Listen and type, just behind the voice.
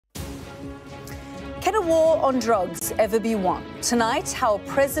Can a war on drugs ever be won? Tonight, how a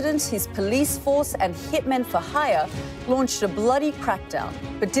president, his police force and hitmen for hire launched a bloody crackdown.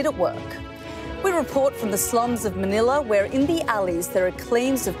 But did it work? We report from the slums of Manila, where in the alleys there are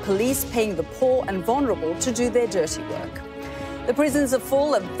claims of police paying the poor and vulnerable to do their dirty work. The prisons are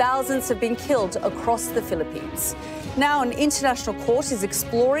full and thousands have been killed across the Philippines. Now an international court is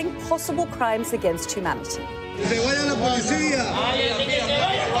exploring possible crimes against humanity.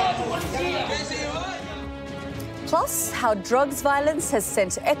 Plus, how drugs violence has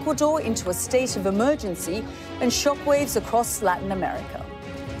sent Ecuador into a state of emergency and shockwaves across Latin America.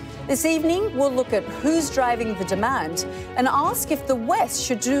 This evening, we'll look at who's driving the demand and ask if the West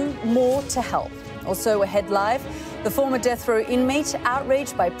should do more to help. Also ahead live, the former death row inmate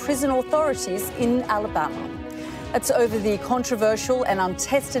outraged by prison authorities in Alabama. That's over the controversial and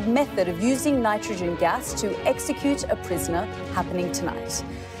untested method of using nitrogen gas to execute a prisoner happening tonight.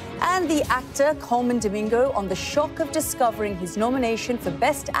 And the actor Colman Domingo on the shock of discovering his nomination for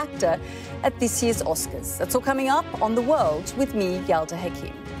Best Actor at this year's Oscars. That's all coming up on The World with me, Yalda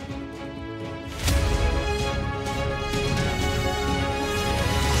Hakim.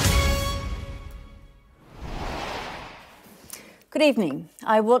 Good evening.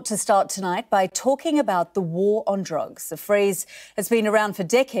 I want to start tonight by talking about the war on drugs. The phrase has been around for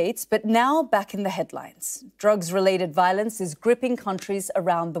decades, but now back in the headlines. Drugs-related violence is gripping countries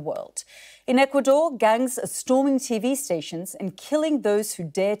around the world. In Ecuador, gangs are storming TV stations and killing those who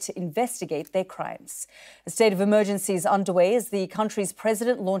dare to investigate their crimes. A state of emergency is underway as the country's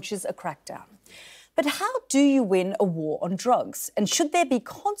president launches a crackdown. But how do you win a war on drugs? And should there be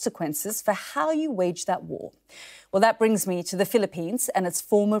consequences for how you wage that war? Well, that brings me to the Philippines and its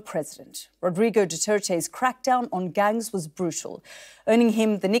former president. Rodrigo Duterte's crackdown on gangs was brutal, earning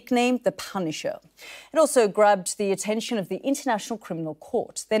him the nickname the Punisher. It also grabbed the attention of the International Criminal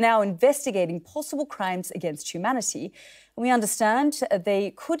Court. They're now investigating possible crimes against humanity. And we understand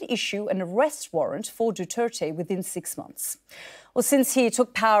they could issue an arrest warrant for Duterte within 6 months. Well, since he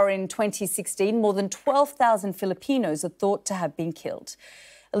took power in 2016, more than 12,000 Filipinos are thought to have been killed.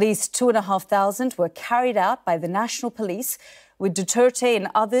 At least 2,500 were carried out by the national police, with Duterte and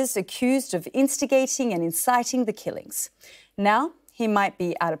others accused of instigating and inciting the killings. Now, he might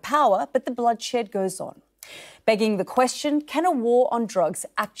be out of power, but the bloodshed goes on. Begging the question, can a war on drugs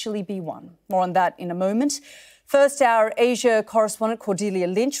actually be won? More on that in a moment. First, our Asia correspondent Cordelia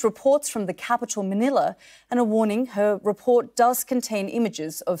Lynch reports from the capital, Manila, and a warning: her report does contain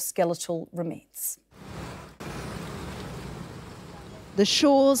images of skeletal remains. The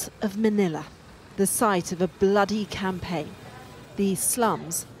shores of Manila, the site of a bloody campaign. These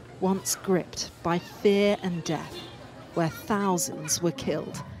slums, once gripped by fear and death, where thousands were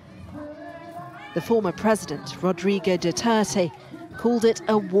killed. The former president, Rodrigo Duterte, called it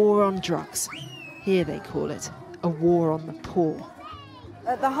a war on drugs. Here they call it a war on the poor.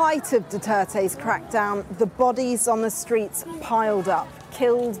 At the height of Duterte's crackdown, the bodies on the streets piled up,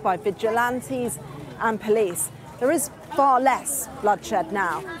 killed by vigilantes and police. There is far less bloodshed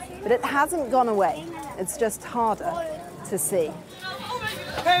now, but it hasn't gone away. It's just harder to see.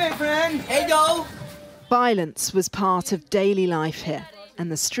 Hey, friend. Hey, Joe. Violence was part of daily life here,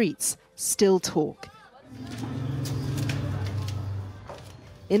 and the streets still talk.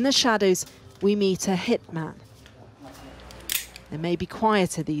 In the shadows, we meet a hitman. They may be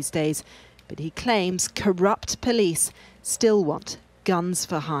quieter these days, but he claims corrupt police still want guns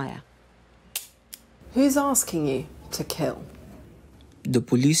for hire. Who's asking you to kill? The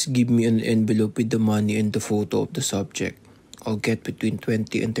police give me an envelope with the money and the photo of the subject. I'll get between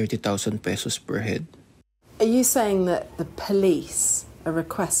 20 and 30,000 pesos per head. Are you saying that the police are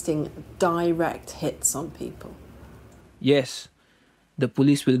requesting direct hits on people? Yes. The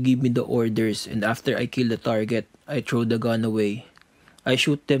police will give me the orders, and after I kill the target, I throw the gun away. I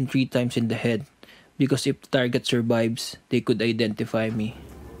shoot them 3 times in the head, because if the target survives, they could identify me.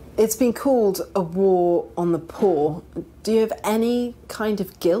 It's been called a war on the poor. Do you have any kind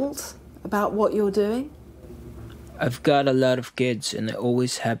of guilt about what you're doing? I've got a lot of kids, and I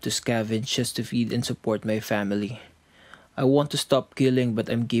always have to scavenge just to feed and support my family. I want to stop killing, but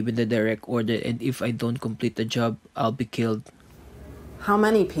I'm given the direct order, and if I don't complete the job, I'll be killed. How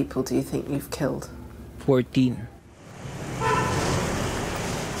many people do you think you've killed? 14.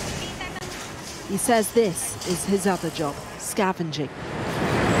 He says this is his other job, scavenging.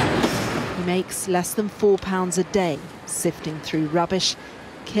 He makes less than £4 a day, sifting through rubbish.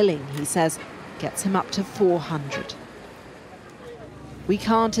 Killing, he says, gets him up to 400. We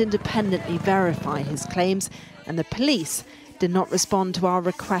can't independently verify his claims, and the police did not respond to our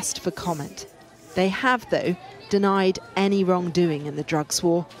request for comment. They have, though, denied any wrongdoing in the drugs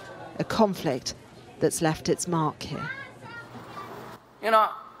war, a conflict that's left its mark here. You know,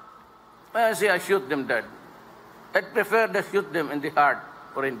 when I say I shoot them dead, I'd prefer to shoot them in the heart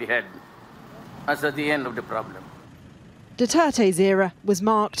or in the head. That's at the end of the problem. Duterte's era was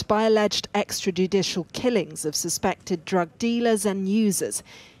marked by alleged extrajudicial killings of suspected drug dealers and users.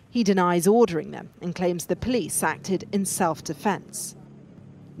 He denies ordering them and claims the police acted in self-defence.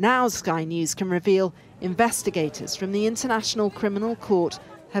 Now Sky News can reveal investigators from the International Criminal Court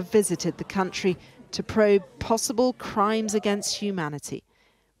have visited the country to probe possible crimes against humanity.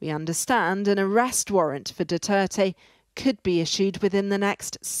 We understand an arrest warrant for Duterte could be issued within the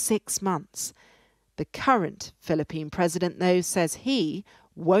next 6 months. The current Philippine president, though, says he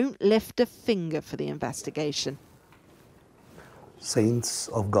won't lift a finger for the investigation. Saints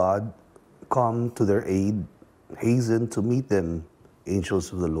of God, come to their aid, hasten to meet them,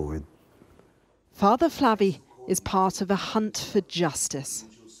 angels of the Lord. Father Flavi is part of a hunt for justice.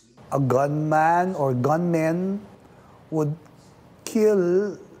 A gunman or gunmen would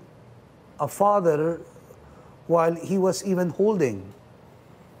kill a father while he was even holding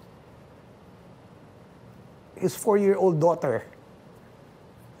his 4-year-old daughter.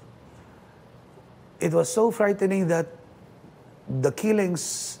 It was so frightening that the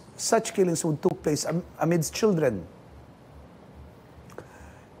killings, such killings would take place amidst children.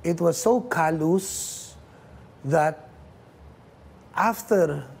 It was so callous that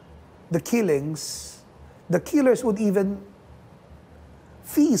after the killings, the killers would even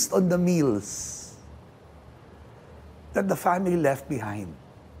feast on the meals that the family left behind.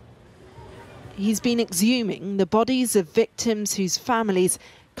 He's been exhuming the bodies of victims whose families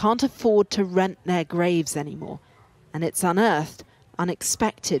can't afford to rent their graves anymore. And it's unearthed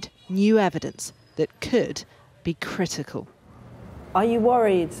unexpected new evidence that could be critical. Are you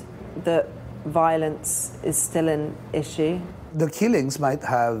worried that violence is still an issue? The killings might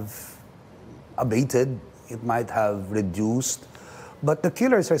have abated, it might have reduced, but the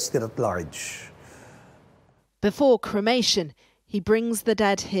killers are still at large. Before cremation, he brings the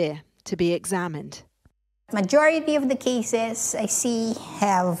dead here to be examined. Majority of the cases I see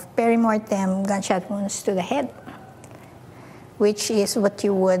have perimortem gunshot wounds to the head, which is what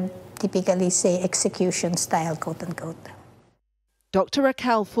you would typically say execution style, quote unquote. Dr.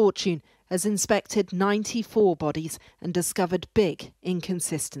 Raquel Fortune has inspected 94 bodies and discovered big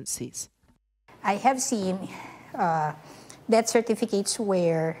inconsistencies. I have seen death certificates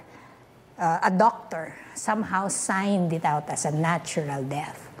where a doctor somehow signed it out as a natural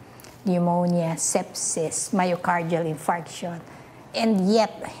death. Pneumonia, sepsis, myocardial infarction, and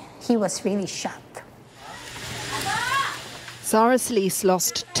yet he was really shot. Sarah Sleece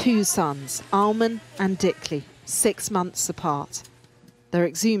lost 2 sons, Alman and Dickley, 6 months apart. Their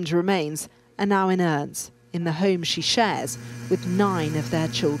exhumed remains are now in urns in the home she shares with 9 of their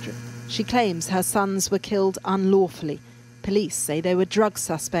children. She claims her sons were killed unlawfully. Police say they were drug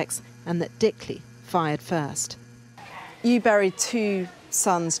suspects and that Dickley fired first. You buried 2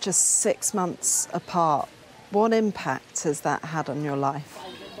 sons just 6 months apart. What impact has that had on your life?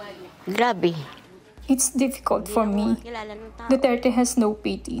 Grabe. It's difficult for me. Duterte has no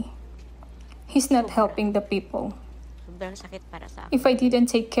pity. He's not helping the people. If I didn't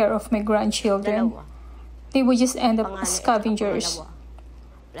take care of my grandchildren, they would just end up as scavengers.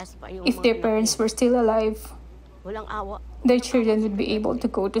 If their parents were still alive, their children would be able to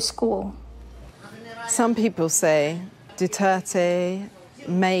go to school. Some people say Duterte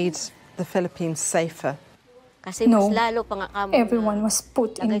made the Philippines safer. No, everyone was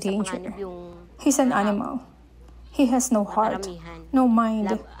put in danger. He's an animal. He has no heart, no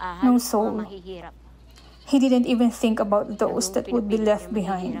mind, no soul. He didn't even think about those that would be left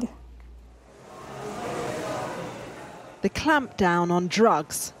behind. The clampdown on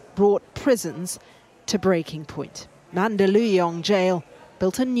drugs brought prisons to breaking point. Mandaluyong Jail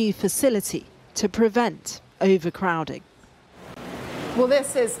built a new facility to prevent overcrowding. Well,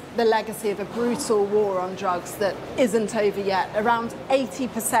 this is the legacy of a brutal war on drugs that isn't over yet. Around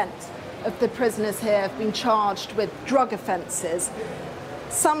 80% of the prisoners here have been charged with drug offences.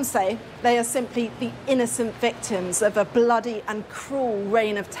 Some say they are simply the innocent victims of a bloody and cruel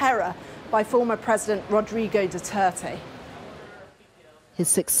reign of terror by former President Rodrigo Duterte. His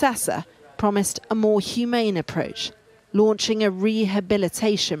successor promised a more humane approach, launching a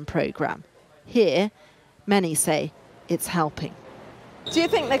rehabilitation programme. Here, many say it's helping. Do you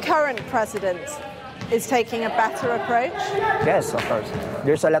think the current president is taking a better approach? Yes, of course.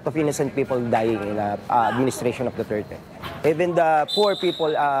 There's a lot of innocent people dying in the administration of Duterte. Even the poor people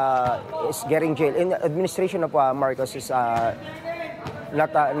is getting jailed. In the administration of Marcos is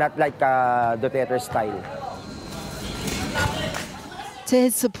not like Duterte style. To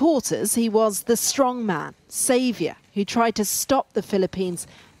his supporters, he was the strong man, saviour, who tried to stop the Philippines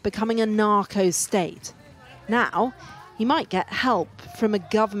becoming a narco state. Now, he might get help from a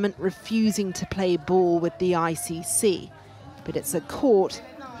government refusing to play ball with the ICC, but it's a court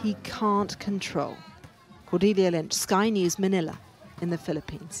he can't control. Cordelia Lynch, Sky News, Manila, in the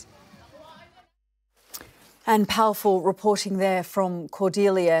Philippines. And powerful reporting there from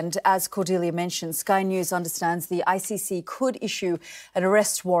Cordelia. And as Cordelia mentioned, Sky News understands the ICC could issue an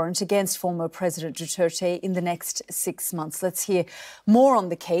arrest warrant against former President Duterte in the next 6 months. Let's hear more on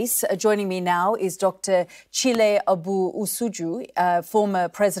the case. Joining me now is Dr. Chile Eboe-Osuji, former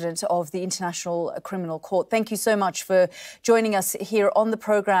president of the International Criminal Court. Thank you so much for joining us here on the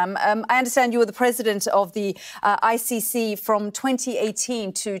programme. I understand you were the president of the ICC from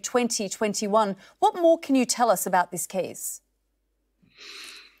 2018 to 2021. What more can you tell us about this case?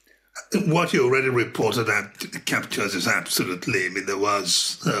 What you already reported that captures is absolutely. I mean, there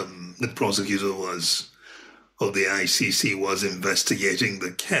was the prosecutor was, or the ICC was investigating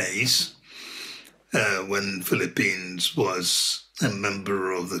the case when Philippines was a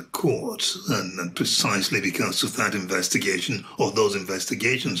member of the court, and precisely because of that investigation, or those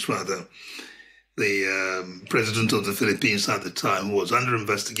investigations rather, the president of the Philippines at the time, who was under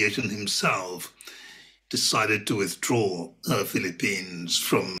investigation himself, decided to withdraw Philippines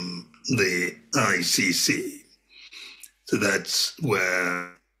from the ICC. So that's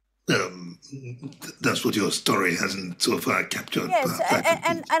where, that's what your story hasn't so far captured. Yes,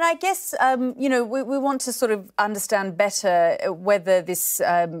 and I guess, you know, we want to sort of understand better whether this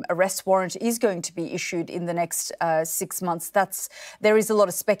arrest warrant is going to be issued in the next 6 months. There is a lot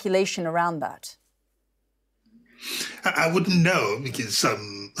of speculation around that. I wouldn't know, because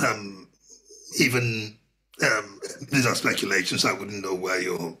even these are speculations. I wouldn't know where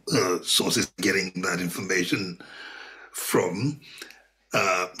your sources are getting that information from.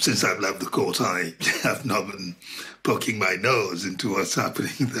 Since I've left the court, I have not been poking my nose into what's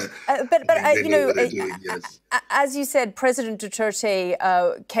happening there. You know, yes. As you said, President Duterte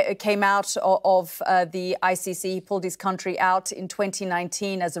came out of the ICC. He pulled his country out in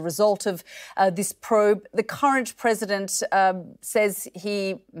 2019 as a result of this probe. The current president says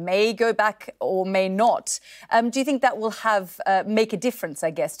he may go back or may not. Do you think that will make a difference,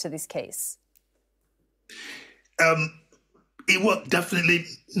 I guess, to this case? It will definitely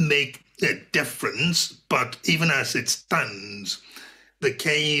make a difference, but even as it stands, the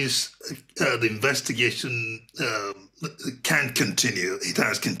case, the investigation can continue. It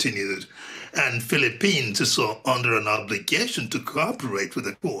has continued. And Philippines is under an obligation to cooperate with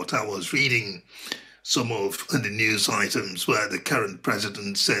the court. I was reading some of the news items where the current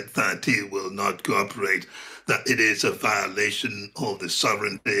president said that he will not cooperate, that it is a violation of the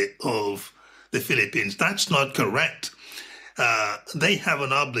sovereignty of the Philippines. That's not correct. They have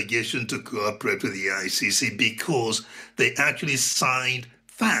an obligation to cooperate with the ICC because they actually signed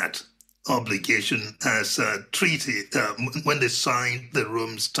that obligation as a treaty when they signed the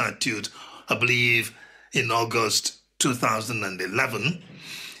Rome Statute, I believe, in August 2011.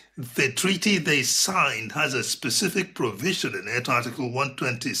 The treaty they signed has a specific provision in it, Article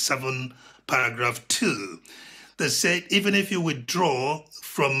 127, paragraph 2, that said even if you withdraw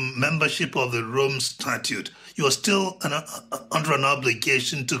from membership of the Rome Statute, you are still under an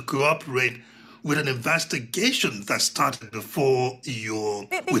obligation to cooperate with an investigation that started before your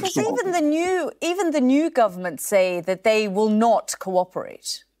because withdrawal. even the new government say that they will not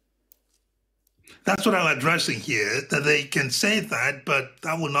cooperate. That's what I'm addressing here, that they can say that, but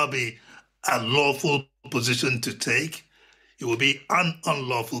that will not be a lawful position to take. It will be an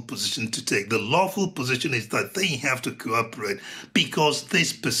unlawful position to take. The lawful position is that they have to cooperate because they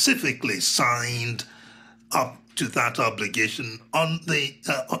specifically signed up to that obligation on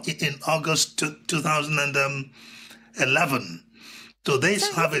in August 2011. So they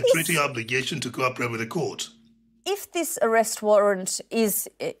have a treaty obligation to cooperate with the court. If this arrest warrant is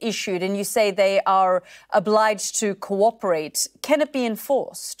issued and you say they are obliged to cooperate, can it be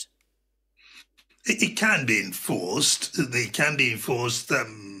enforced? It can be enforced. They can be enforced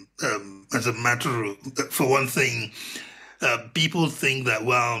as a matter of, for one thing, people think that,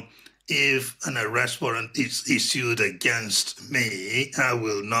 well, if an arrest warrant is issued against me, I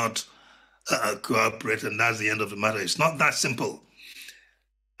will not cooperate, and that's the end of the matter. It's not that simple.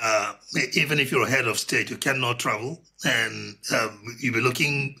 Even if you're a head of state, you cannot travel, and you'll be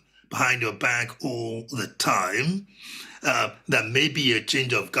looking behind your back all the time. There may be a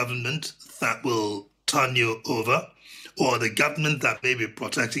change of government that will turn you over, or the government that may be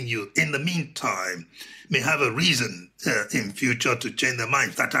protecting you in the meantime may have a reason in future to change their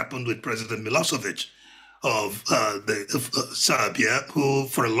minds. That happened with President Milosevic of Serbia, who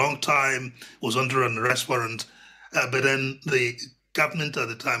for a long time was under an arrest warrant, but then the government at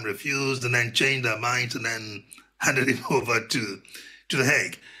the time refused and then changed their minds and then handed him over to The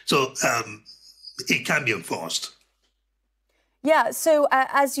Hague. So it can be enforced. Yeah, so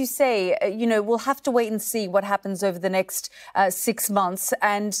as you say, we'll have to wait and see what happens over the next 6 months.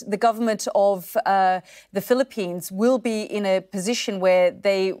 And the government of the Philippines will be in a position where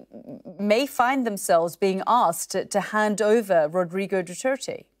they may find themselves being asked to hand over Rodrigo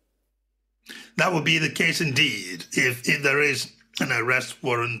Duterte. That would be the case indeed. If there is an arrest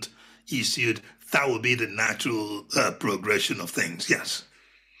warrant issued, that would be the natural progression of things, yes.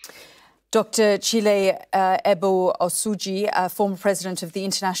 Dr. Chile Eboe-Osuji, former president of the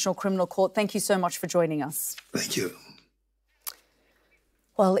International Criminal Court, thank you so much for joining us. Thank you.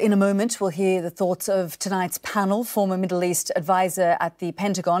 Well, in a moment, we'll hear the thoughts of tonight's panel, former Middle East advisor at the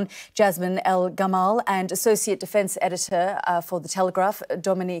Pentagon, Jasmine El-Gamal, and Associate Defence Editor for the Telegraph,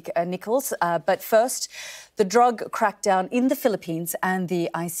 Dominic Nicholls. But first, the drug crackdown in the Philippines and the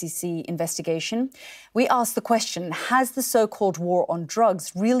ICC investigation. We ask the question, has the so-called war on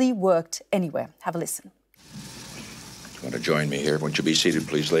drugs really worked anywhere? Have a listen. You want to join me here? Won't you be seated,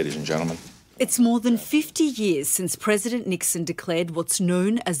 please, ladies and gentlemen? It's more than 50 years since President Nixon declared what's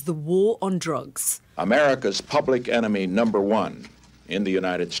known as the war on drugs. America's public enemy #1 in the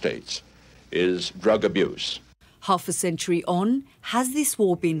United States is drug abuse. Half a century on, has this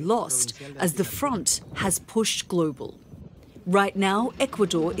war been lost as the front has pushed global? Right now,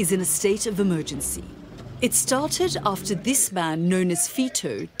 Ecuador is in a state of emergency. It started after this man, known as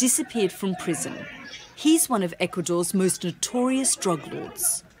Fito, disappeared from prison. He's one of Ecuador's most notorious drug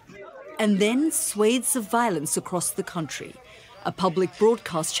lords. And then swathes of violence across the country. A public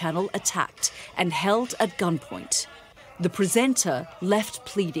broadcast channel attacked and held at gunpoint. The presenter left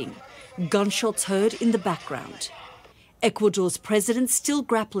pleading. Gunshots heard in the background. Ecuador's president still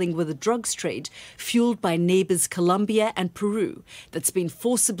grappling with a drugs trade fueled by neighbours Colombia and Peru that's been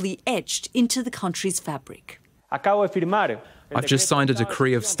forcibly etched into the country's fabric. I've just signed a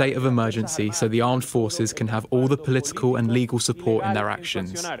decree of state of emergency so the armed forces can have all the political and legal support in their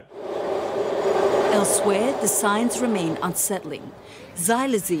actions. Elsewhere, the signs remain unsettling.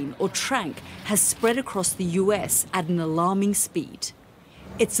 Xylazine, or tranq, has spread across the US at an alarming speed.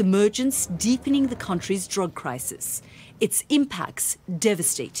 Its emergence deepening the country's drug crisis. Its impacts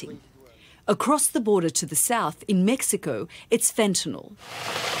devastating. Across the border to the south, in Mexico, it's fentanyl.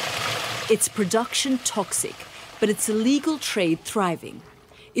 Its production toxic, but its illegal trade thriving.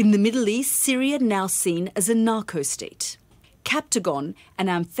 In the Middle East, Syria now seen as a narco-state. Captagon, an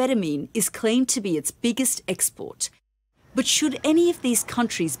amphetamine, is claimed to be its biggest export. But should any of these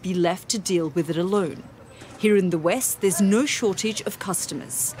countries be left to deal with it alone? Here in the West, there's no shortage of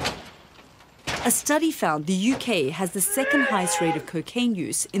customers. A study found the UK has the second highest rate of cocaine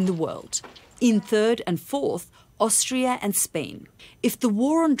use in the world. In third and fourth, Austria and Spain. If the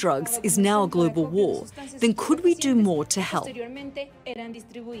war on drugs is now a global war, then could we do more to help?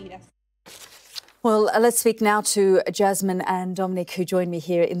 Well, let's speak now to Jasmine and Dominic, who join me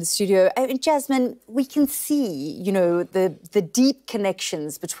here in the studio. Jasmine, we can see, the deep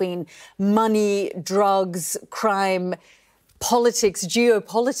connections between money, drugs, crime, politics,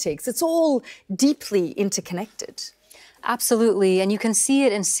 geopolitics. It's all deeply interconnected. Absolutely. And you can see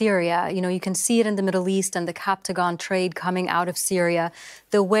it in Syria. You can see it in the Middle East and the Captagon trade coming out of Syria,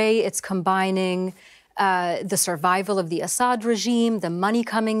 the way it's combining the survival of the Assad regime, the money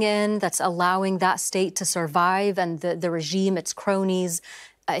coming in that's allowing that state to survive, and the regime, its cronies,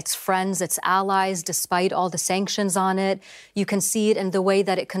 its friends, its allies, despite all the sanctions on it. You can see it in the way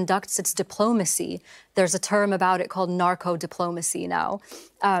that it conducts its diplomacy. There's a term about it called narco-diplomacy now,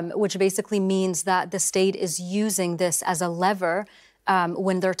 which basically means that the state is using this as a lever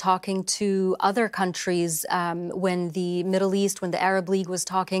when they're talking to other countries, when the Middle East, when the Arab League was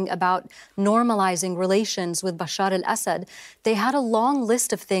talking about normalizing relations with Bashar al-Assad, they had a long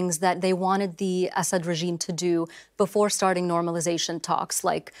list of things that they wanted the Assad regime to do before starting normalization talks,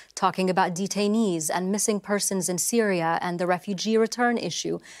 like talking about detainees and missing persons in Syria and the refugee return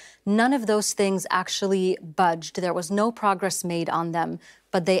issue. None of those things actually budged. There was no progress made on them,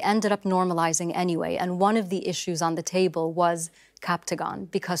 but they ended up normalizing anyway. And one of the issues on the table was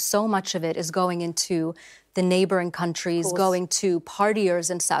Captagon, because so much of it is going into the neighboring countries, going to partiers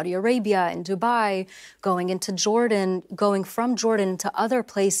in Saudi Arabia, in Dubai, going into Jordan, going from Jordan to other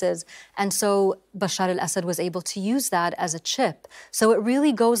places. And so Bashar al-Assad was able to use that as a chip. So it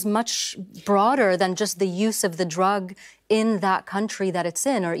really goes much broader than just the use of the drug in that country that it's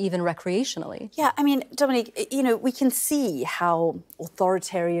in, or even recreationally. Yeah, I mean, Dominic, you know, we can see how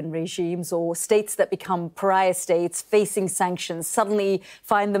authoritarian regimes or states that become pariah states facing sanctions suddenly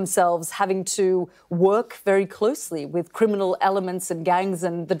find themselves having to work very closely with criminal elements and gangs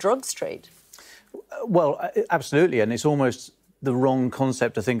and the drugs trade. Well, absolutely, and it's almost the wrong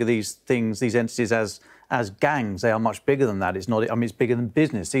concept to think of these things, these entities as gangs. They are much bigger than that. It's not. I mean, it's bigger than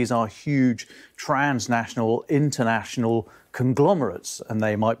business. These are huge, transnational, international conglomerates, and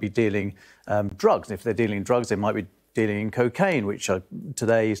they might be dealing drugs. And if they're dealing drugs, they might be dealing in cocaine, which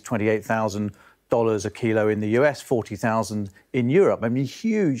today is $28,000 a kilo in the US, 40,000 in Europe. I mean,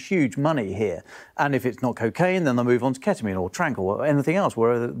 huge, huge money here. And if it's not cocaine, then they'll move on to ketamine or tranq or anything else,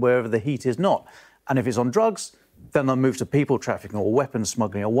 wherever the heat is not. And if it's on drugs, then they'll move to people trafficking or weapons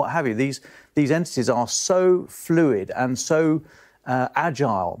smuggling or what have you. These entities are so fluid and so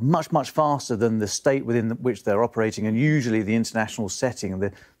agile, much, much faster than the state within which they're operating, and usually the international setting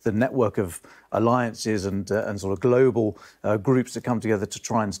and the network of alliances and sort of global groups that come together to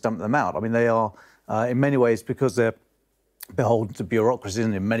try and stamp them out. I mean, they are, in many ways, because they're beholden to bureaucracy,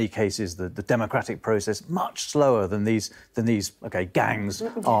 and in many cases the democratic process much slower than these gangs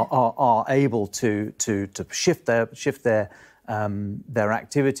are able to shift their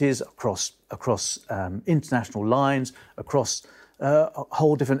activities across international lines, across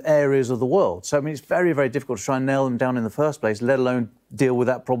whole different areas of the world. So I mean, it's very, very difficult to try and nail them down in the first place, let alone deal with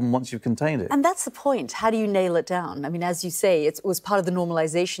that problem once you've contained it. And that's the point. How do you nail it down? I mean, as you say, it was part of the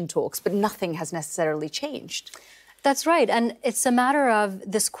normalization talks, but nothing has necessarily changed. That's right. And it's a matter of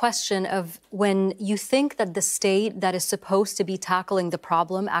this question of when you think that the state that is supposed to be tackling the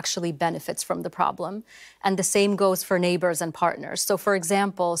problem actually benefits from the problem. And the same goes for neighbors and partners. So, for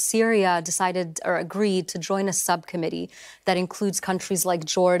example, Syria decided or agreed to join a subcommittee that includes countries like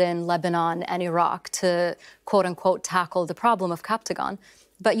Jordan, Lebanon, and Iraq to, quote unquote, tackle the problem of Pentagon.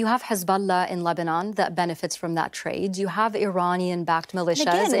 But you have Hezbollah in Lebanon that benefits from that trade. You have Iranian-backed militias in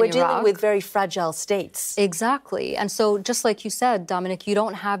Iraq. And again, we're dealing with very fragile states. Exactly. And so, just like you said, Dominic, you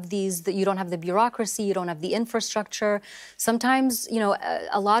don't have you don't have the bureaucracy, you don't have the infrastructure. Sometimes, you know,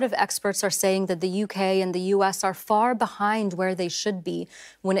 a lot of experts are saying that the UK and the US are far behind where they should be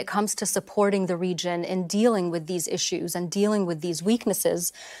when it comes to supporting the region in dealing with these issues and dealing with these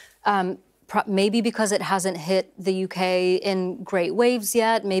weaknesses. Maybe because it hasn't hit the UK in great waves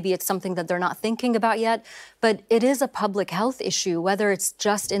yet. Maybe it's something that they're not thinking about yet. But it is a public health issue, whether it's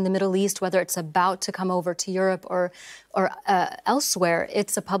just in the Middle East, whether it's about to come over to Europe or elsewhere.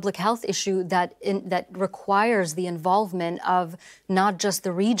 It's a public health issue that requires the involvement of not just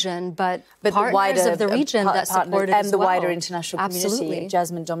the region, but partners wider, of the region that support it and as the well. wider international community. Absolutely.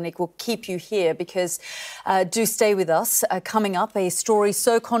 Jasmine, Dominic, will keep you here because do stay with us. Coming up, a story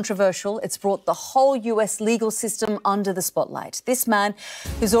so controversial it's brought the whole US legal system under the spotlight. This man,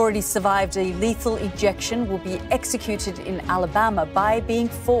 who's already survived a lethal ejection, will be executed in Alabama by being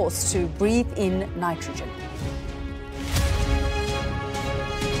forced to breathe in nitrogen.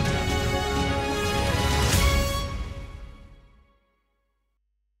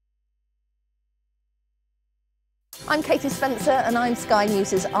 I'm Katie Spencer and I'm Sky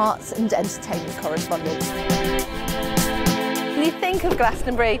News' arts and entertainment correspondent. When you think of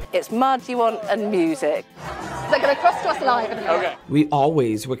Glastonbury, it's mud you want and music. They're going to cross to us live in a minute. Okay. We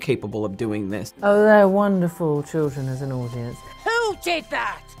always were capable of doing this. Oh, they're wonderful children as an audience. Who did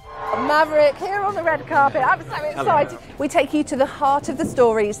that? Maverick, here on the red carpet. I'm so excited. Hello. We take you to the heart of the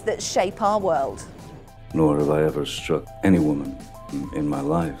stories that shape our world. Nor have I ever struck any woman in my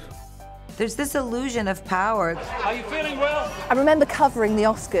life. There's this illusion of power. Are you feeling well? I remember covering the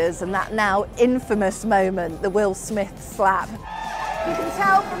Oscars and that now infamous moment, the Will Smith slap. You can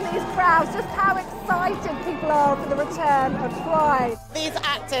tell from these crowds just how excited people are for the return of Pride. These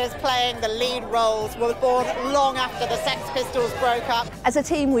actors playing the lead roles were born long after the Sex Pistols broke up. As a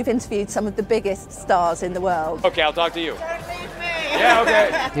team, we've interviewed some of the biggest stars in the world. Okay, I'll talk to you. Don't leave me. Yeah,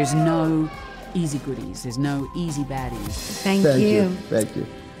 okay. There's no easy goodies. There's no easy baddies. Thank you. Thank you.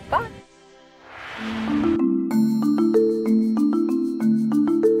 Bye.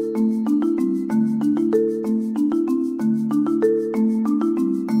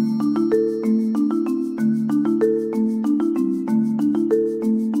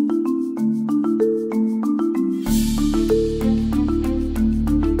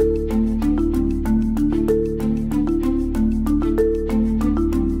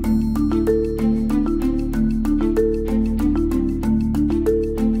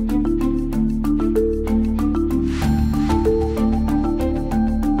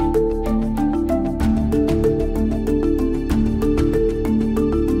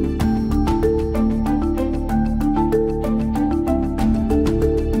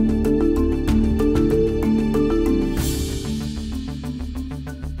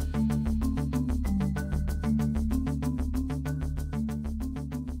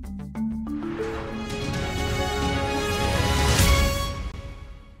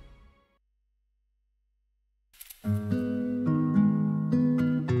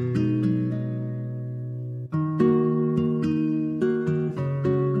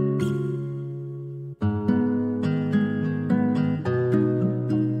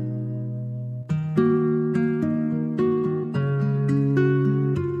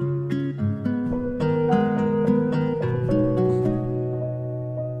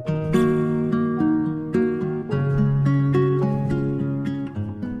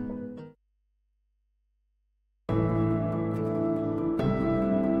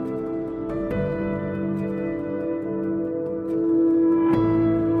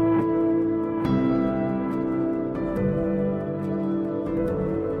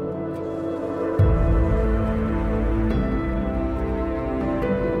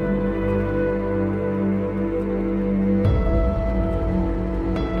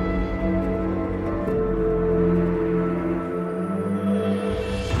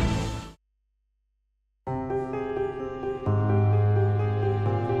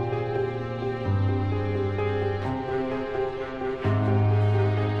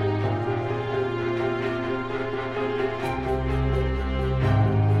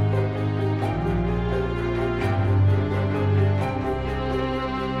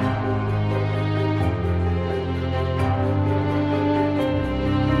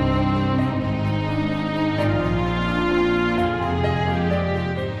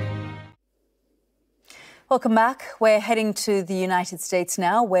 Welcome back. We're heading to the United States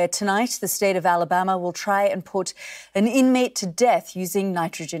now, where tonight the state of Alabama will try and put an inmate to death using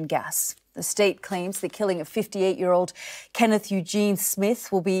nitrogen gas. The state claims the killing of 58-year-old Kenneth Eugene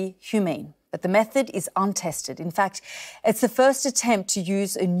Smith will be humane, but the method is untested. In fact, it's the first attempt to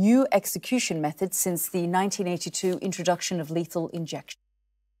use a new execution method since the 1982 introduction of lethal injection.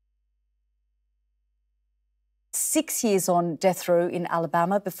 6 years on death row in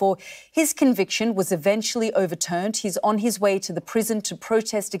Alabama before his conviction was eventually overturned. He's on his way to the prison to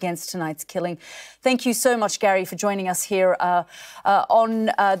protest against tonight's killing. Thank you so much, Gary, for joining us here on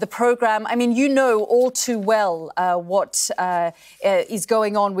the programme. I mean, you know all too well what is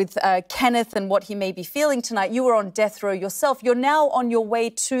going on with Kenneth and what he may be feeling tonight. You were on death row yourself. You're now on your way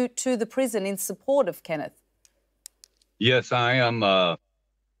to the prison in support of Kenneth. Yes, I am.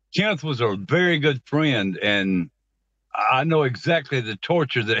 Kenneth was a very good friend, and I know exactly the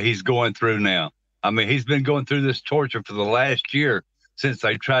torture that he's going through now. I mean, he's been going through this torture for the last year since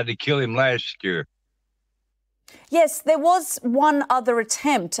they tried to kill him last year. Yes, there was one other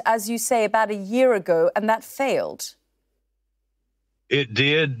attempt, as you say, about a year ago, and that failed. It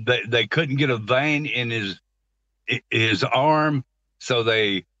did. They couldn't get a vein in his arm, so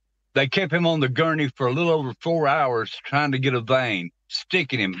they kept him on the gurney for a little over 4 hours trying to get a vein,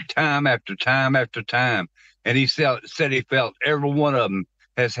 sticking him time after time after time. And he said he felt every one of them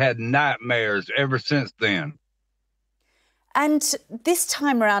has had nightmares ever since then. And this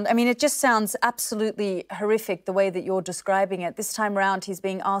time around, I mean, it just sounds absolutely horrific the way that you're describing it. This time around, he's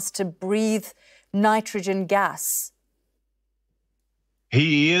being asked to breathe nitrogen gas.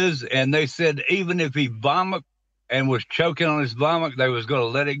 He is, and they said even if he vomited and was choking on his vomit, they was going to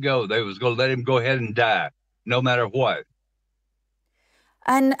let it go. They was going to let him go ahead and die, no matter what.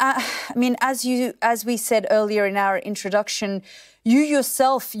 And I mean, as we said earlier in our introduction, you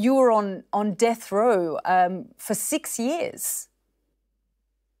yourself, you were on death row for 6 years.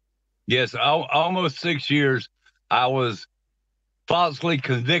 Yes, almost 6 years. I was falsely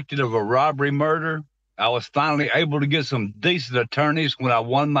convicted of a robbery murder. I was finally able to get some decent attorneys when I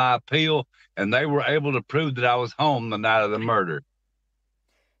won my appeal, and they were able to prove that I was home the night of the murder.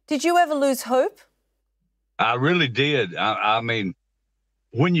 Did you ever lose hope? I really did. I mean,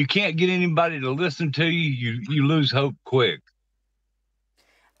 when you can't get anybody to listen to you, you lose hope quick.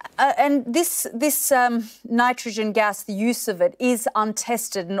 And this nitrogen gas, the use of it, is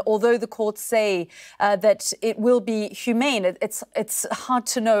untested. And although the courts say that it will be humane, it's hard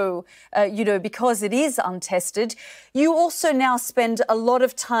to know, because it is untested. You also now spend a lot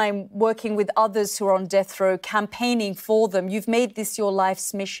of time working with others who are on death row, campaigning for them. You've made this your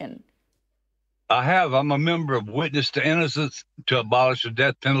life's mission. I have. I'm a member of Witness to Innocence to Abolish the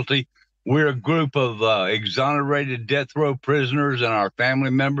Death Penalty. We're a group of exonerated death row prisoners and our family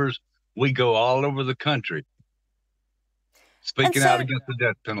members. We go all over the country speaking out against the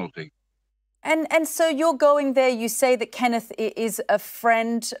death penalty. And so you're going there. You say that Kenneth is a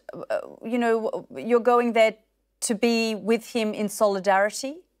friend. You're going there to be with him in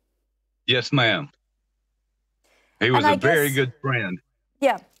solidarity? Yes, ma'am. He was a very good friend.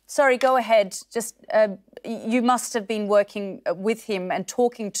 Yeah. Sorry, go ahead. Just you must have been working with him and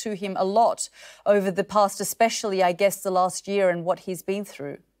talking to him a lot over the past, especially, I guess, the last year and what he's been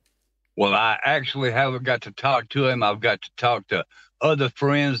through. Well, I actually haven't got to talk to him. I've got to talk to other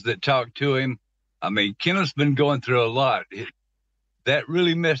friends that talk to him. I mean, Kenneth's been going through a lot. That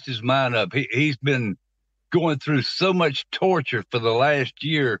really messed his mind up. He's been going through so much torture for the last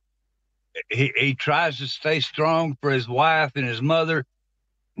year. He tries to stay strong for his wife and his mother,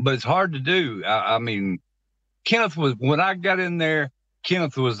 but it's hard to do. I mean, Kenneth was, when I got in there,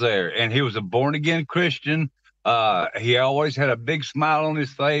 Kenneth was there, and he was a born-again Christian. He always had a big smile on his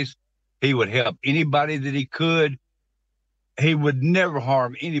face. He would help anybody that he could. He would never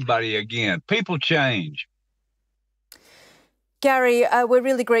harm anybody again. People change. Gary, we're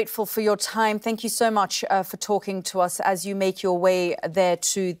really grateful for your time. Thank you so much for talking to us as you make your way there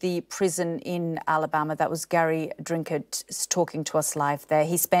to the prison in Alabama. That was Gary Drinkard talking to us live there.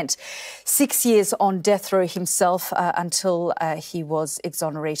 He spent 6 years on death row himself until he was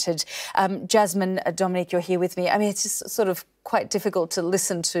exonerated. Jasmine, Dominic, you're here with me. I mean, it's just sort of quite difficult to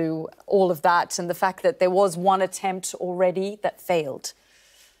listen to all of that and the fact that there was one attempt already that failed.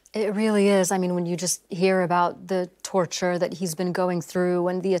 It really is. I mean, when you just hear about the torture that he's been going through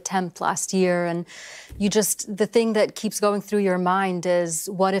and the attempt last year, and the thing that keeps going through your mind is,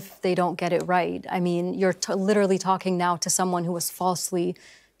 what if they don't get it right? I mean, you're literally talking now to someone who was falsely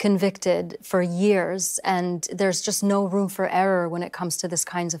convicted for years, and there's just no room for error when it comes to this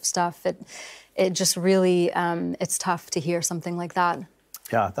kinds of stuff. It just really, it's tough to hear something like that.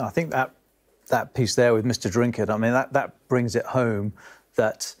 Yeah, I think that that piece there with Mr. Drinkard, I mean, that brings it home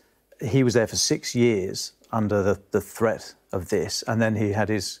that he was there for 6 years under the threat of this, and then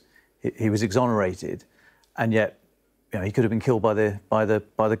he was exonerated, and yet, you know, he could have been killed by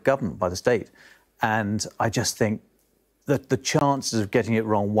the government, by the state. And I just think that the chances of getting it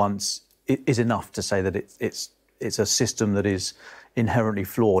wrong once is enough to say that it's a system that is inherently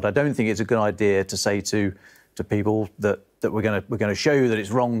flawed. I don't think it's a good idea to say to people that we're going to show you that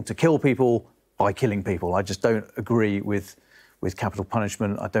it's wrong to kill people by killing people. I just don't agree with capital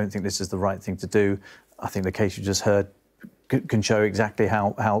punishment. I don't think this is the right thing to do. I think the case you just heard can show exactly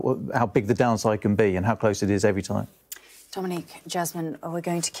how big the downside can be and how close it is every time. Dominic, Jasmine, we're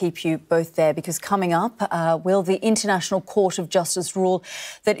going to keep you both there because coming up, will the International Court of Justice rule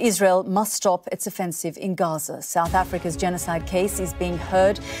that Israel must stop its offensive in Gaza? South Africa's genocide case is being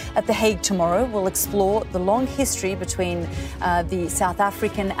heard at The Hague tomorrow. We'll explore the long history between the South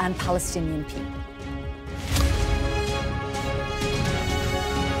African and Palestinian people.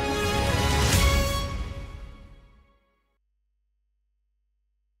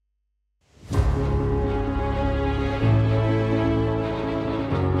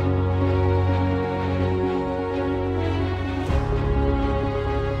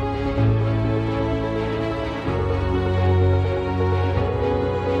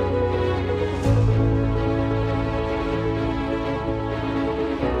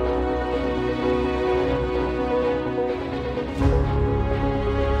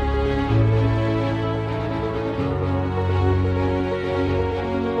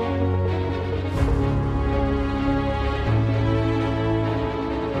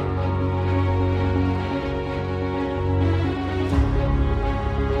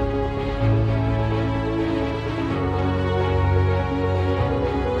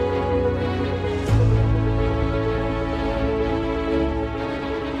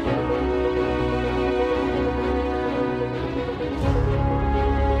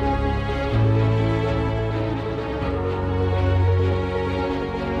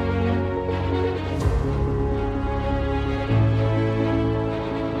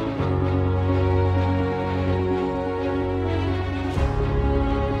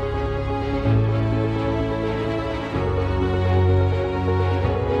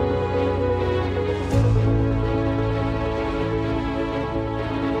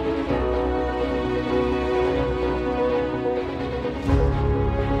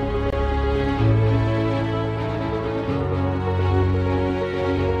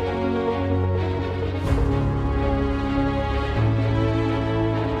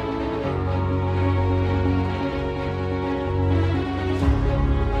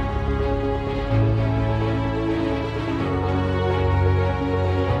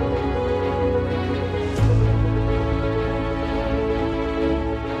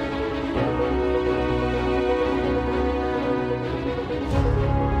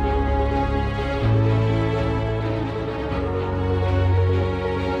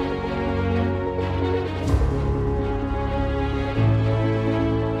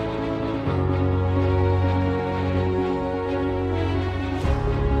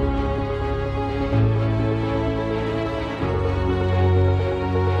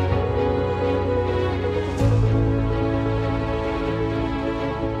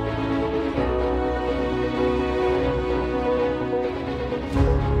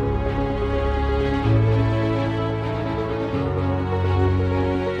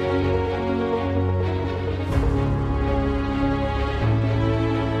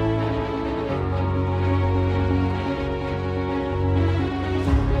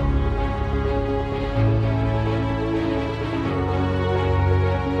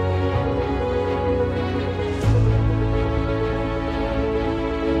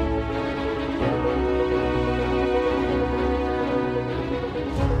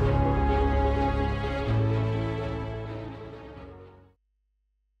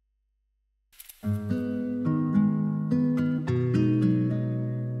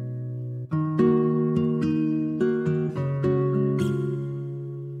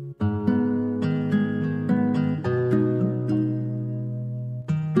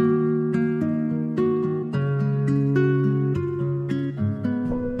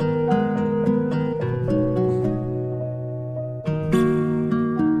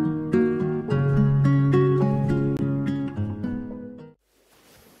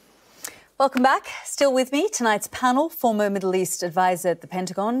 Welcome back. Still with me, tonight's panel, former Middle East advisor at the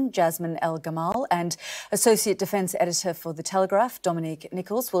Pentagon, Jasmine El-Gamal, and Associate Defence Editor for the Telegraph, Dominic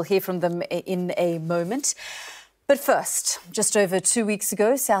Nicholls. We'll hear from them in a moment. But first, just over 2 weeks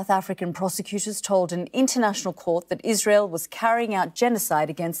ago, South African prosecutors told an international court that Israel was carrying out genocide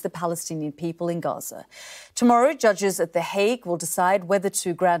against the Palestinian people in Gaza. Tomorrow, judges at The Hague will decide whether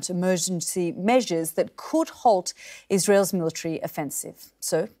to grant emergency measures that could halt Israel's military offensive.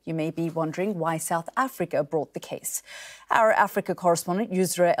 So you may be wondering why South Africa brought the case. Our Africa correspondent,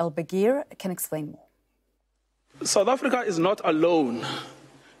 Yusra El-Bagir, can explain more. South Africa is not alone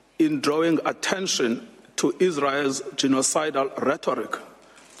in drawing attention to Israel's genocidal rhetoric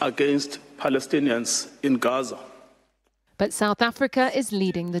against Palestinians in Gaza. But South Africa is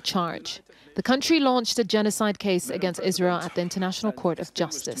leading the charge. The country launched a genocide case against Israel at the International Court of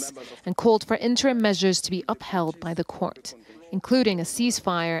Justice and called for interim measures to be upheld by the court, including a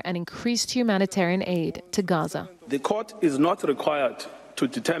ceasefire and increased humanitarian aid to Gaza. The court is not required to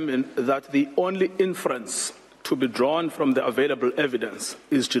determine that the only inference to be drawn from the available evidence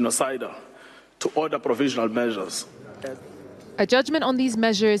is genocidal, to order provisional measures. A judgment on these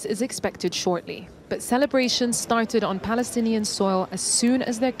measures is expected shortly, but celebrations started on Palestinian soil as soon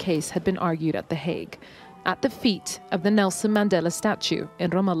as their case had been argued at The Hague, at the feet of the Nelson Mandela statue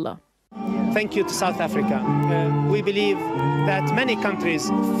in Ramallah. Thank you to South Africa. We believe that many countries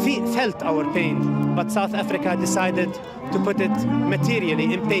felt our pain, but South Africa decided to put it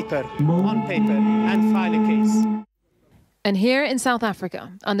materially on paper, and file a case. And here in South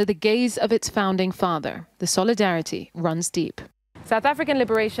Africa, under the gaze of its founding father, the solidarity runs deep. South African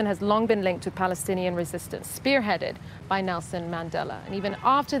liberation has long been linked to Palestinian resistance, spearheaded by Nelson Mandela. And even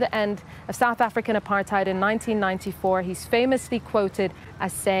after the end of South African apartheid in 1994, he's famously quoted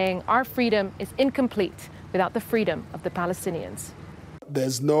as saying, "Our freedom is incomplete without the freedom of the Palestinians."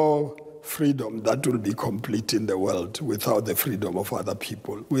 There's no freedom that will be complete in the world without the freedom of other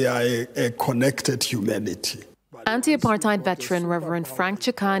people. We are a connected humanity. Anti-apartheid veteran Reverend Frank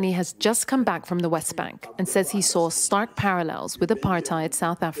Chikani has just come back from the West Bank and says he saw stark parallels with apartheid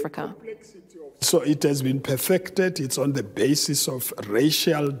South Africa. So it has been perfected. It's on the basis of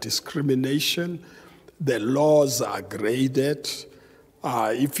racial discrimination. The laws are graded.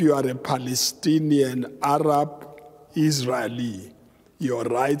 If you are a Palestinian, Arab, Israeli, your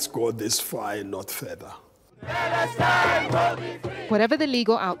rights go this far and not further. Whatever the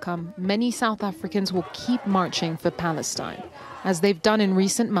legal outcome, many South Africans will keep marching for Palestine, as they've done in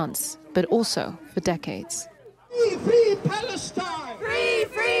recent months, but also for decades. Free, free Palestine! Free,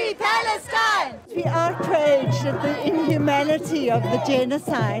 free Palestine! We are outraged at the inhumanity of the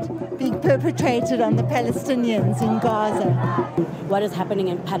genocide being perpetrated on the Palestinians in Gaza. What is happening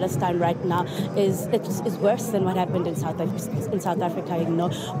in Palestine right now is worse than what happened in South Africa. You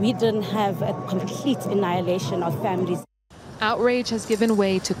know, we didn't have a complete annihilation of families. Outrage has given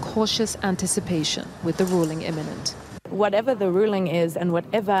way to cautious anticipation with the ruling imminent. Whatever the ruling is and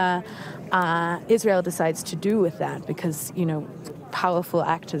whatever Israel decides to do with that, because, you know, powerful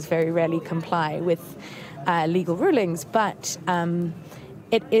actors very rarely comply with legal rulings, but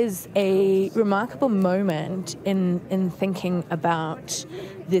it is a remarkable moment in thinking about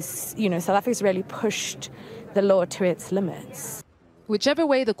this. You know, South Africa's really pushed the law to its limits. Whichever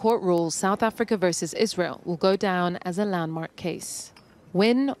way the court rules, South Africa versus Israel will go down as a landmark case.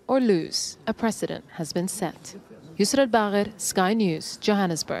 Win or lose, a precedent has been set. Yusra El-Bagir, Sky News,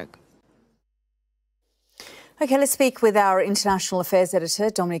 Johannesburg. OK, let's speak with our international affairs editor,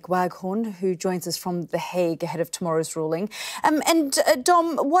 Dominic, who joins us from The Hague ahead of tomorrow's ruling.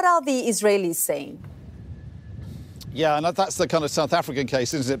 Dom, what are the Israelis saying? Yeah, and that's the kind of South African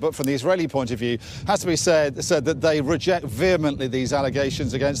case, isn't it? But from the Israeli point of view, it has to be said that they reject vehemently these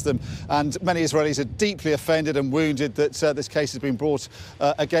allegations against them. And many Israelis are deeply offended and wounded that this case has been brought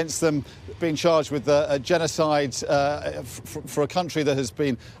against them, being charged with a genocide for a country that has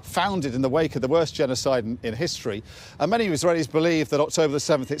been founded in the wake of the worst genocide in history. And many Israelis believe that October the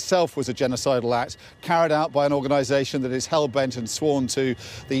 7th itself was a genocidal act carried out by an organisation that is hell-bent and sworn to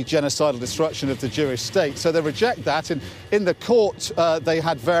the genocidal destruction of the Jewish state. So they reject that. And in the court, they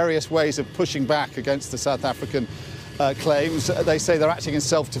had various ways of pushing back against the South African claims. They say they're acting in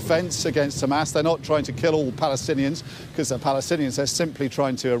self-defence against Hamas. They're not trying to kill all Palestinians because they're Palestinians. They're simply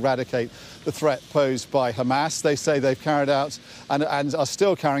trying to eradicate the threat posed by Hamas. They say they've carried out and are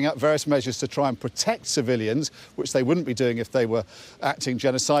still carrying out various measures to try and protect civilians, which they wouldn't be doing if they were acting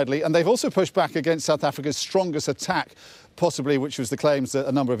genocidally. And they've also pushed back against South Africa's strongest attack possibly, which was the claims that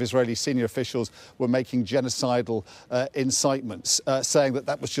a number of Israeli senior officials were making genocidal incitements, saying that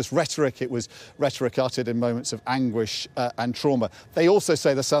that was just rhetoric. It was rhetoric uttered in moments of anguish and trauma. They also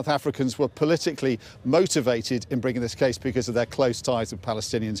say the South Africans were politically motivated in bringing this case because of their close ties with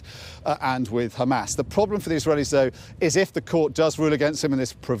Palestinians and with Hamas. The problem for the Israelis, though, is if the court does rule against them in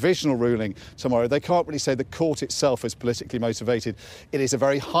this provisional ruling tomorrow, they can't really say the court itself is politically motivated. It is a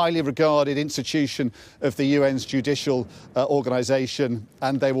very highly regarded institution of the UN's judicial organisation,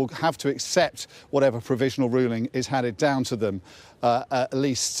 and they will have to accept whatever provisional ruling is handed down to them, at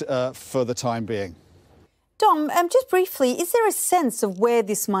least for the time being. Dom, just briefly, is there a sense of where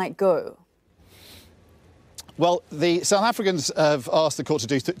this might go? Well, the South Africans have asked the court to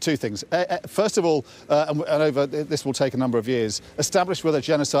do two things. First of all, and over this will take a number of years, establish whether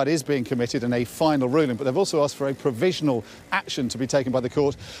genocide is being committed in a final ruling. But they've also asked for a provisional action to be taken by the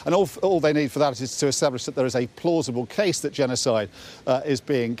court. And all they need for that is to establish that there is a plausible case that genocide is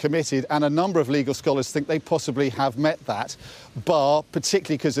being committed. And a number of legal scholars think they possibly have met that bar,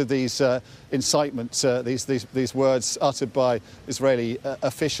 particularly because of these incitements, these words uttered by Israeli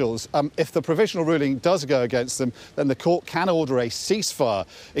officials. If the provisional ruling does go against them, then the court can order a ceasefire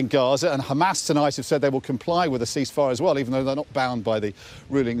in Gaza, and Hamas tonight have said they will comply with a ceasefire as well, even though they're not bound by the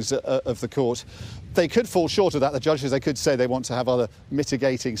rulings of the court. They could fall short of that. The judges, they could say they want to have other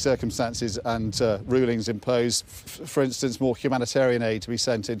mitigating circumstances and rulings imposed, for instance, more humanitarian aid to be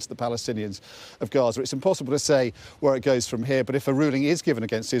sent into the Palestinians of Gaza. It's impossible to say where it goes from here, but if a ruling is given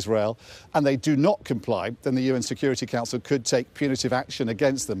against Israel and they do not comply, then the UN Security Council could take punitive action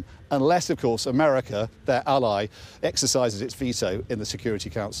against them, unless, of course, America, their ally, exercises its veto in the Security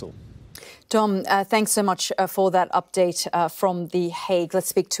Council. Dom, thanks so much for that update from The Hague. Let's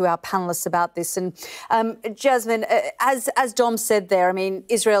speak to our panellists about this. And Jasmine, as Dom said there, I mean,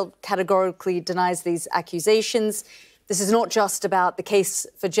 Israel categorically denies these accusations. This is not just about the case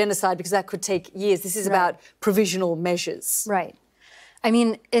for genocide, because that could take years. This is about provisional measures. Right. I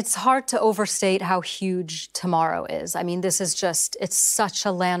mean, it's hard to overstate how huge tomorrow is. I mean, this is just, it's such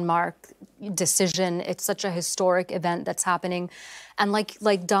a landmark decision. It's such a historic event that's happening. And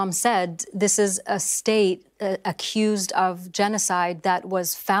like Dom said, this is a state accused of genocide that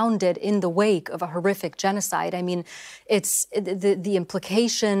was founded in the wake of a horrific genocide. I mean, it's the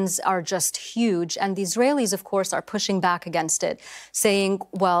implications are just huge. And the Israelis, of course, are pushing back against it, saying,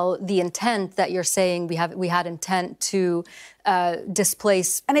 well, the intent that you're saying we had intent to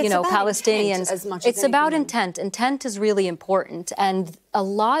displace, Palestinians. As much it's as about intent. Intent is really important. And a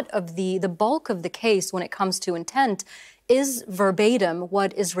lot of the bulk of the case when it comes to intent is verbatim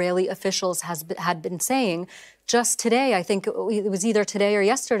what Israeli officials had been saying. Just today, I think it was either today or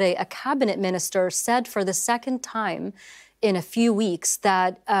yesterday, a cabinet minister said for the second time in a few weeks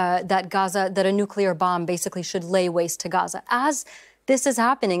that that a nuclear bomb basically should lay waste to Gaza as this is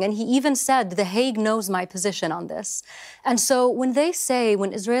happening. And he even said, The Hague knows my position on this. And so when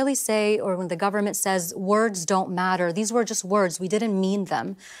Israelis say, or when the government says words don't matter, these were just words, we didn't mean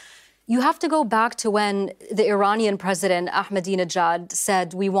them. You have to go back to when the Iranian president, Ahmadinejad,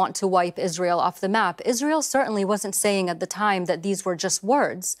 said we want to wipe Israel off the map. Israel certainly wasn't saying at the time that these were just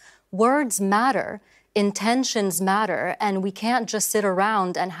words. Words matter. Intentions matter. And we can't just sit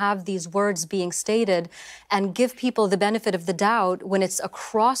around and have these words being stated and give people the benefit of the doubt when it's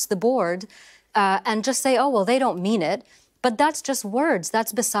across the board and just say, oh, well, they don't mean it. But that's just words.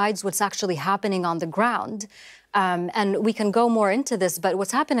 That's besides what's actually happening on the ground. And we can go more into this, but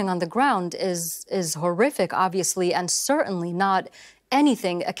what's happening on the ground is horrific, obviously, and certainly not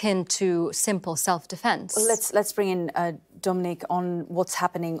anything akin to simple self-defense. Well, let's bring in Dominic on what's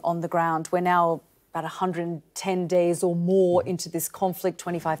happening on the ground. We're now about 110 days or more into this conflict,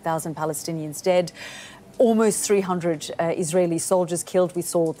 25,000 Palestinians dead. Almost 300 Israeli soldiers killed. We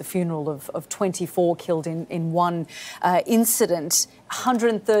saw the funeral of 24 killed in one incident.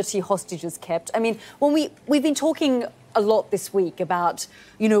 130 hostages kept. I mean, when we've been talking a lot this week about,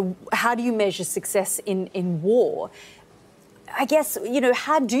 how do you measure success in war? I guess,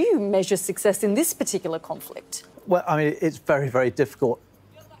 how do you measure success in this particular conflict? Well, I mean, it's very, very difficult,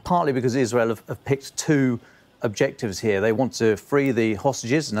 partly because Israel have picked two objectives here. They want to free the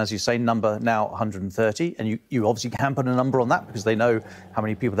hostages, and as you say, number now 130, and you obviously can put a number on that because they know how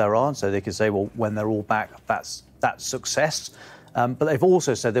many people there are, so they can say, well, when they're all back, that's success. But they've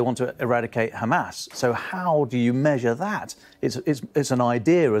also said they want to eradicate Hamas. So how do you measure that? It's an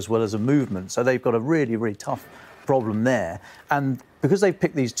idea as well as a movement, so they've got a really, really tough problem there. And because they've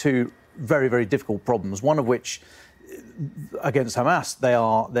picked these two very, very difficult problems, one of which against Hamas, they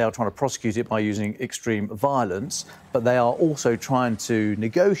are trying to prosecute it by using extreme violence, but they are also trying to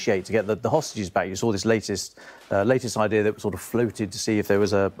negotiate to get the hostages back. You saw this latest idea that was sort of floated to see if there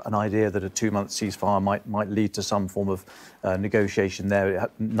was an idea that a 2-month ceasefire might lead to some form of negotiation there.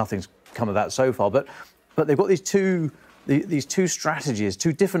 Nothing's come of that so far, but they've got these two strategies,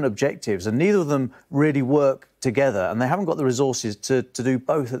 two different objectives, and neither of them really work together, and they haven't got the resources to do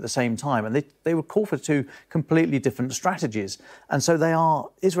both at the same time. And they would call for two completely different strategies. And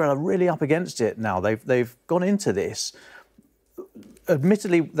so Israel are really up against it now. They've gone into this.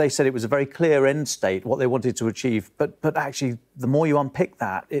 Admittedly, they said it was a very clear end state, what they wanted to achieve, but actually, the more you unpick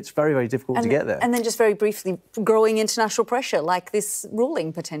that, it's very, very difficult to get there. And then just very briefly, growing international pressure, like this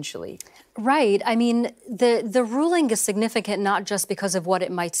ruling, potentially. Right. I mean, the ruling is significant not just because of what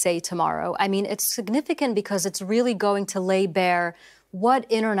it might say tomorrow. I mean, it's significant because it's really going to lay bare what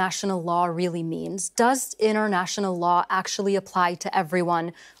international law really means. Does international law actually apply to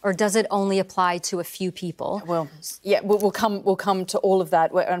everyone, or does it only apply to a few people? Well, yeah, we'll come to all of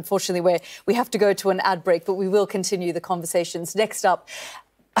that. Unfortunately, we have to go to an ad break, but we will continue the conversations. Next up,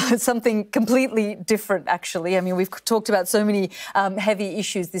 something completely different, actually. I mean, we've talked about so many heavy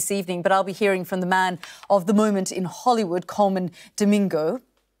issues this evening, but I'll be hearing from the man of the moment in Hollywood, Coleman Domingo.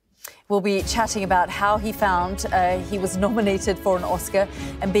 We'll be chatting about how he found he was nominated for an Oscar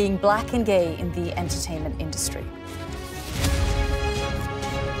and being black and gay in the entertainment industry.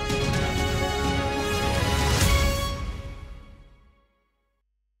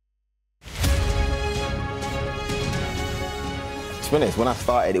 To be honest, when I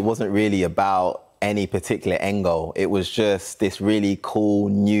started, it wasn't really about any particular end goal. It was just this really cool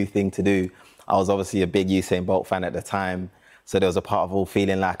new thing to do. I was obviously a big Usain Bolt fan at the time. So there was a part of all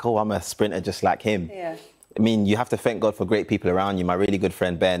feeling like, oh, I'm a sprinter just like him. Yeah. I mean, you have to thank God for great people around you. My really good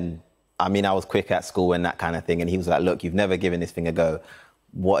friend, Ben, I mean, I was quick at school and that kind of thing. And he was like, look, you've never given this thing a go.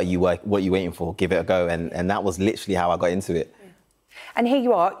 What are you waiting for? Give it a go. And that was literally how I got into it. Yeah. And here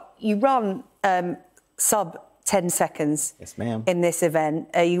you are. You run sub 10 seconds yes, ma'am. In this event.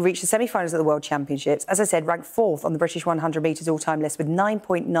 You reached the semi-finals at the World Championships. As I said, ranked 4th on the British 100 metres all-time list with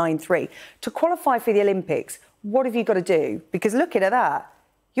 9.93. To qualify for the Olympics, what have you got to do? Because looking at that,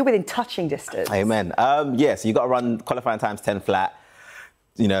 you're within touching distance. Amen. Yeah, so you've got to run qualifying times 10 flat.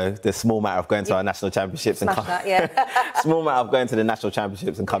 You know, the small matter of going to our national championships Smash and that, yeah. small matter of going to the national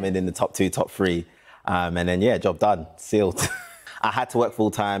championships and coming in the top 2, top 3. And then, yeah, job done, sealed. I had to work full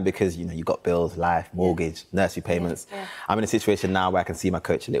time because, you know, you've got bills, life, mortgage, nursery payments. Yeah. I'm in a situation now where I can see my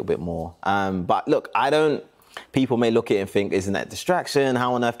coach a little bit more. But look, people may look at it and think, isn't that distraction?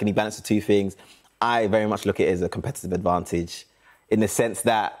 How on earth can he balance the two things? I very much look at it as a competitive advantage in the sense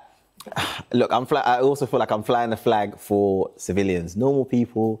that, look, I also feel like I'm flying the flag for civilians, normal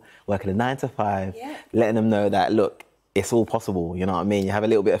people working a 9 to 5, letting them know that, look, it's all possible, you know what I mean? You have a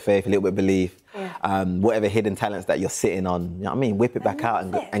little bit of faith, a little bit of belief, whatever hidden talents that you're sitting on, you know what I mean? Whip it back out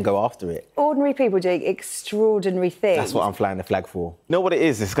and go after it. Ordinary people doing extraordinary things. That's what I'm flying the flag for. You know what it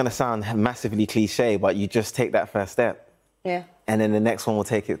is? It's going to sound massively cliche, but you just take that first step. Yeah. And then the next one will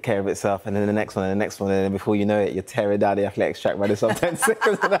take care of itself, and then the next one, and the next one, and then before you know it, you're tearing down the athletics track running some 10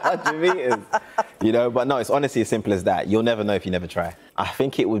 seconds in 100 metres. You know, but no, it's honestly as simple as that. You'll never know if you never try. I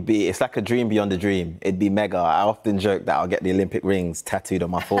think it's like a dream beyond a dream. It'd be mega. I often joke that I'll get the Olympic rings tattooed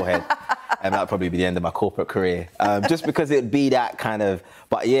on my forehead, and that'll probably be the end of my corporate career. Just because it'd be that kind of,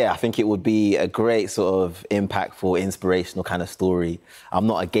 but yeah, I think it would be a great sort of impactful, inspirational kind of story. I'm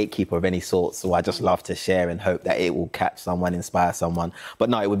not a gatekeeper of any sort, so I just love to share and hope that it will catch someone, inspire someone. But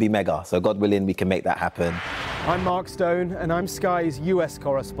no, it would be mega. So God willing, we can make that happen. I'm Mark Stone, and I'm Sky's US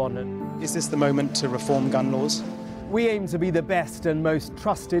correspondent. Is this the moment to reform gun laws? We aim to be the best and most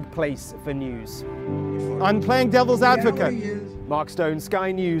trusted place for news. I'm playing devil's advocate. Mark Stone,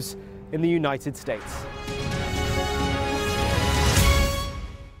 Sky News in the United States.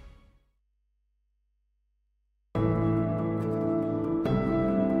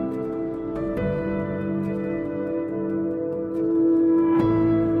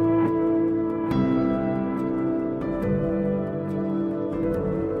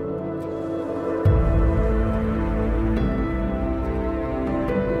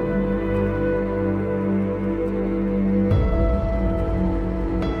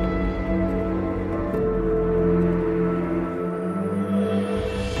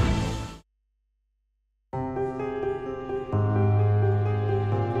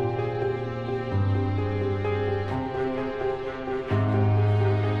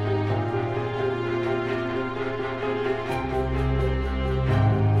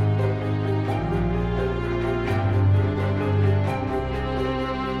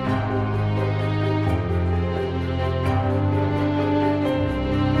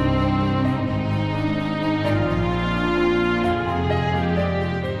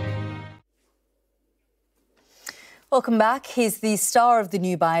 Welcome back. He's the star of the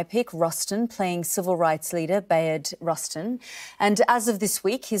new biopic, Rustin, playing civil rights leader Bayard Rustin. And as of this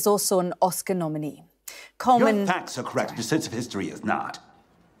week, he's also an Oscar nominee. Your facts are correct. Your sense of history is not.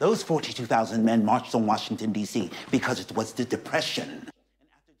 Those 42,000 men marched on Washington, D.C. because it was the Depression.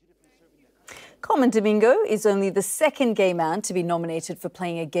 Common Domingo is only the second gay man to be nominated for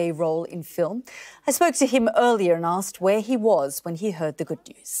playing a gay role in film. I spoke to him earlier and asked where he was when he heard the good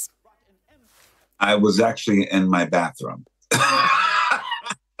news. I was actually in my bathroom. I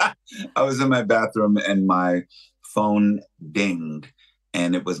was in my bathroom and my phone dinged,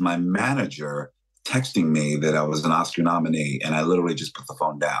 and it was my manager texting me that I was an Oscar nominee, and I literally just put the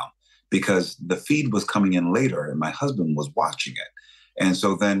phone down because the feed was coming in later and my husband was watching it. And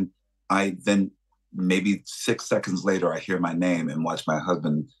so then maybe 6 seconds later, I hear my name and watch my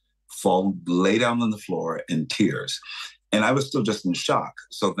husband lay down on the floor in tears. And I was still just in shock.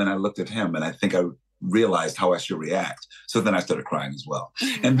 So then I looked at him and I think I realized how I should react. So then I started crying as well.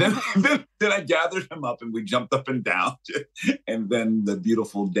 And then I gathered him up and we jumped up and down. And then the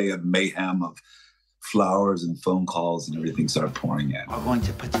beautiful day of mayhem of flowers and phone calls and everything started pouring in. We're going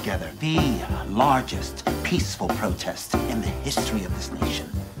to put together the largest peaceful protest in the history of this nation.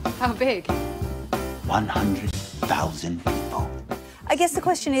 How big? 100,000 people. I guess the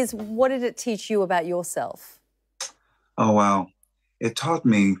question is, what did it teach you about yourself? Oh, wow. It taught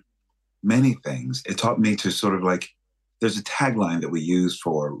me many things. It taught me to sort of like, there's a tagline that we use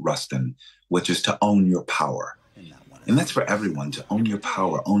for Rustin, which is to own your power. And that's for everyone, to own your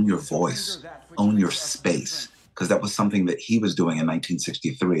power, own your voice, own your space. Because that was something that he was doing in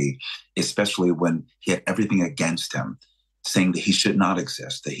 1963, especially when he had everything against him, saying that he should not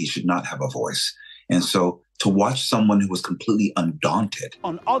exist, that he should not have a voice. And so to watch someone who was completely undaunted.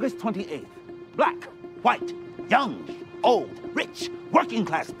 On August 28th, black, white, young, old, rich, working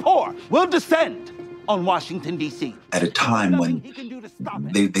class, poor will descend on Washington, D.C. At a time when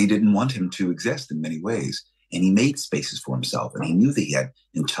they didn't want him to exist in many ways. And he made spaces for himself. And he knew that he had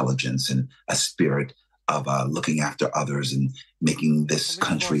intelligence and a spirit of looking after others and making this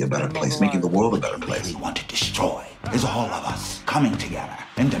country a better place, making the world a better place. What we want to destroy is all of us coming together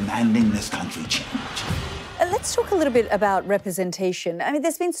and demanding this country change. Let's talk a little bit about representation. I mean,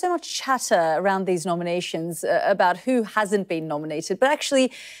 there's been so much chatter around these nominations about who hasn't been nominated, but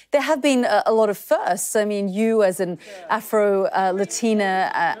actually there have been a lot of firsts. I mean, you as an Afro-Latina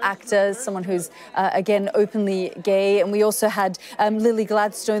actor, someone who's, again, openly gay, and we also had Lily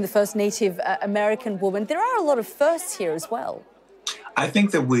Gladstone, the first Native American woman. There are a lot of firsts here as well. I think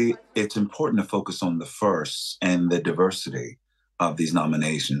that it's important to focus on the firsts and the diversity of these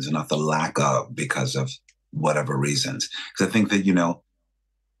nominations and not the lack of because of whatever reasons. Because I think that,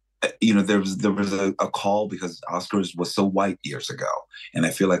 there was a call because Oscars was so white years ago. And I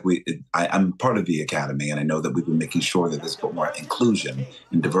feel like I'm part of the Academy, and I know that we've been making sure that there's more inclusion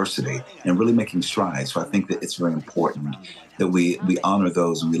and diversity and really making strides. So I think that it's very important that we honor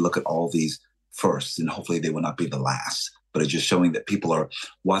those and we look at all these firsts, and hopefully they will not be the last. But it's just showing that people are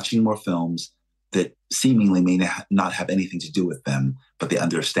watching more films that seemingly may not have anything to do with them, but they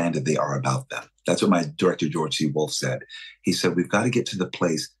understand that they are about them. That's what my director, George C. Wolfe, said. He said, we've got to get to the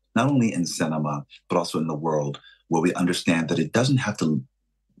place, not only in cinema, but also in the world, where we understand that it doesn't have to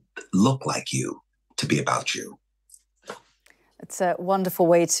look like you to be about you. It's a wonderful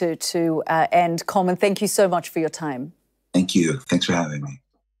way to end. Common, thank you so much for your time. Thank you. Thanks for having me.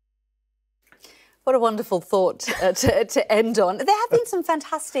 What a wonderful thought to end on. There have been some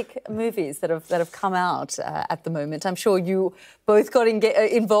fantastic movies that have come out at the moment. I'm sure you both got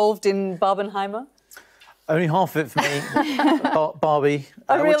involved in Barbenheimer. Only half of it for me. Barbie,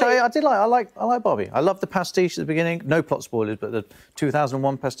 oh, really? Which I did like. I like Barbie. I love the pastiche at the beginning. No plot spoilers, but the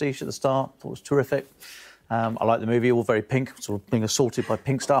 2001 pastiche at the start thought was terrific. I like the movie, all very pink, sort of being assaulted by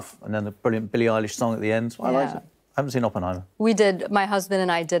pink stuff, and then the brilliant Billie Eilish song at the end. So I liked it. I haven't seen Oppenheimer. My husband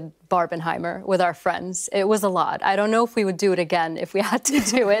and I did Barbenheimer with our friends. It was a lot. I don't know if we would do it again if we had to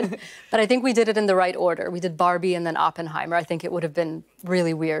do it, but I think we did it in the right order. We did Barbie and then Oppenheimer. I think it would have been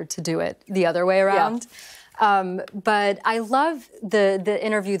really weird to do it the other way around. Yeah. But I love the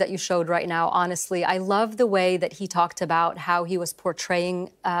interview that you showed right now, honestly. I love the way that he talked about how he was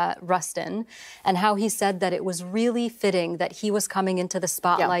portraying Rustin and how he said that it was really fitting that he was coming into the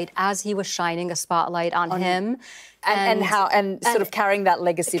spotlight as he was shining a spotlight on him. And sort of carrying that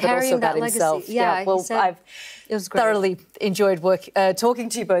legacy, but also about himself. Yeah, well, it was great. Thoroughly enjoyed talking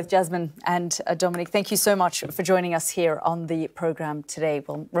to you both, Jasmine and Dominic. Thank you so much for joining us here on the programme today.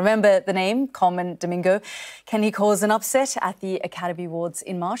 Well, remember the name, Common Domingo. Can he cause an upset at the Academy Awards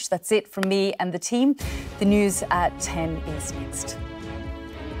in March? That's it from me and the team. The news at 10 is next.